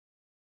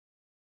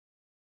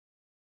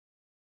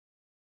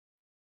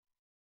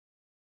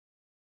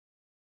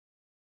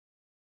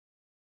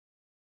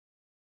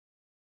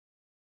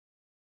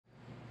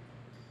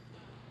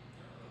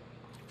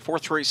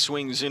Fourth race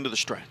swings into the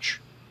stretch.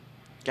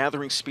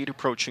 Gathering speed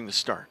approaching the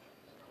start.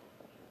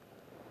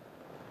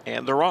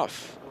 And they're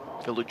off.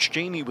 Village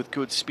Jamie with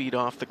good speed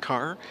off the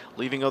car,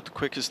 leaving out the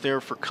quickest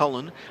there for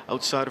Cullen.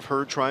 Outside of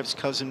her drives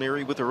Cousin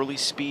Mary with early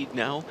speed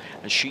now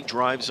as she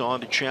drives on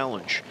to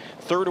challenge.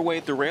 Third away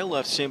at the rail,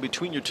 left Sam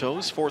Between Your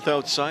Toes. Fourth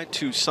outside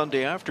to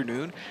Sunday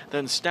Afternoon.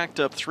 Then stacked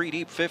up three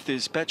deep. Fifth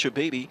is Betcha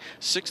Baby.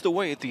 Sixth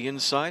away at the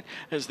inside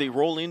as they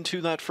roll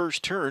into that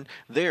first turn.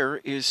 There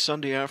is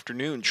Sunday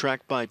Afternoon,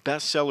 tracked by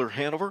Bestseller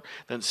Hanover.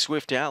 Then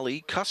Swift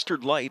Alley,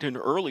 Custard Light, an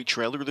early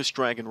trailer, This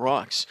Dragon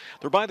Rocks.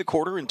 They're by the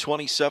quarter in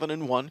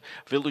 27-1.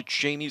 Village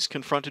Jamie's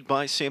confronted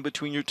by Sam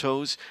Between Your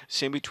Toes.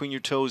 Sam Between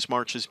Your Toes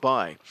marches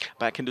by.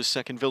 Back into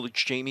second,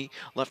 Village Jamie.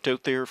 Left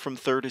out there from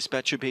third is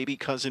Betcha Baby.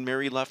 Cousin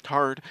Mary left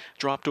hard.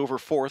 Dropped over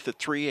fourth at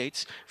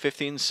 3/8.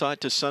 Fifth inside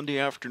to Sunday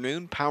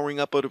Afternoon. Powering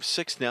up out of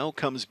sixth now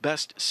comes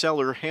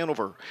Bestseller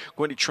Hanover.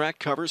 Going to track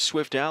cover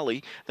Swift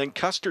Alley. Then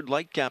Custard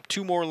Light gap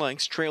 2 more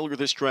lengths. Trailer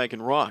This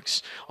Dragon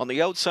Rocks. On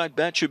the outside,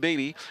 Betcha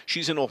Baby.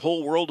 She's in a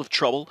whole world of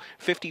trouble.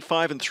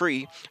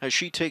 55-3 as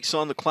she takes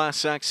on the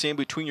class act Sam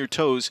Between Your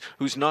Toes,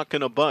 who's not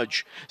going to budge.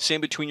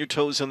 Sam Between Your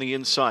Toes on the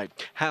inside.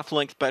 Half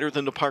length better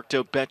than the parked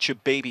out Betcha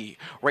Baby.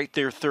 Right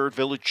there, third,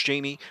 Village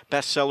Jamie.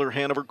 Bestseller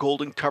Hanover,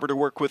 golden cover to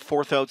work with.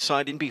 Fourth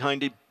outside, in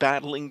behind a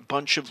battling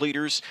bunch of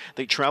leaders.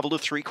 They travel to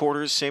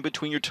 3/4. Sam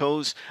Between Your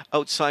Toes.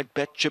 Outside,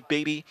 Betcha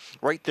Baby.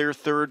 Right there,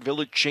 third,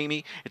 Village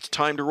Jamie. It's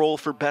time to roll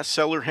for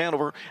Bestseller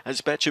Hanover as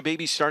Betcha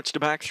Baby starts to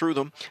back through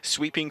them.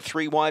 Sweeping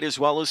 3 wide as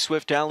well as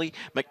Swift Alley.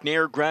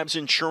 McNair grabs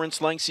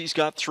insurance lengths. He's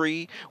got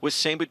 3 with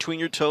Sam Between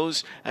Your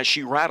Toes as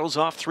she rattles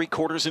off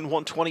 3/4 in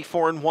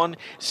 124-1.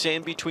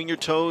 Sam Between Your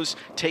Toes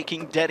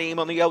taking dead aim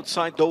on the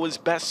outside though is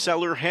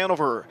Bestseller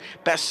Hanover.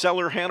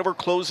 Bestseller Hanover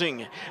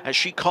closing as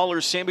she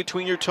collars Sam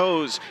Between Your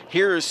Toes.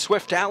 Here's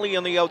Swift Alley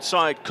on the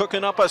outside,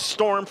 cooking up a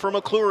storm for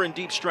McClure in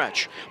deep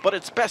stretch. But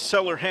it's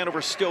Bestseller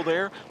Hanover still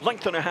there.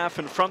 Length and a half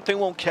in front. They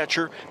won't catch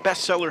her.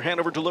 Bestseller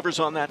Hanover delivers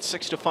on that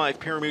 6-5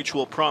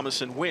 pari-mutuel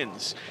promise and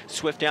wins.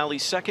 Swift Alley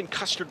second.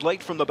 Custard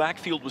Light from the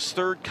backfield was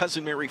third.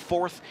 Cousin Mary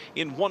fourth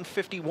in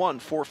 151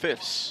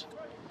 4/5.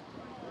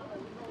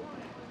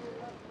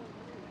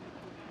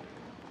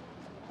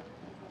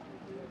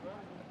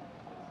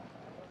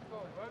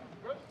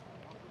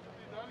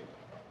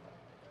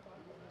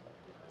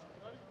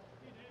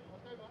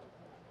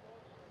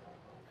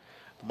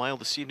 Mile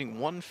this evening,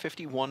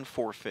 151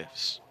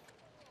 4/5.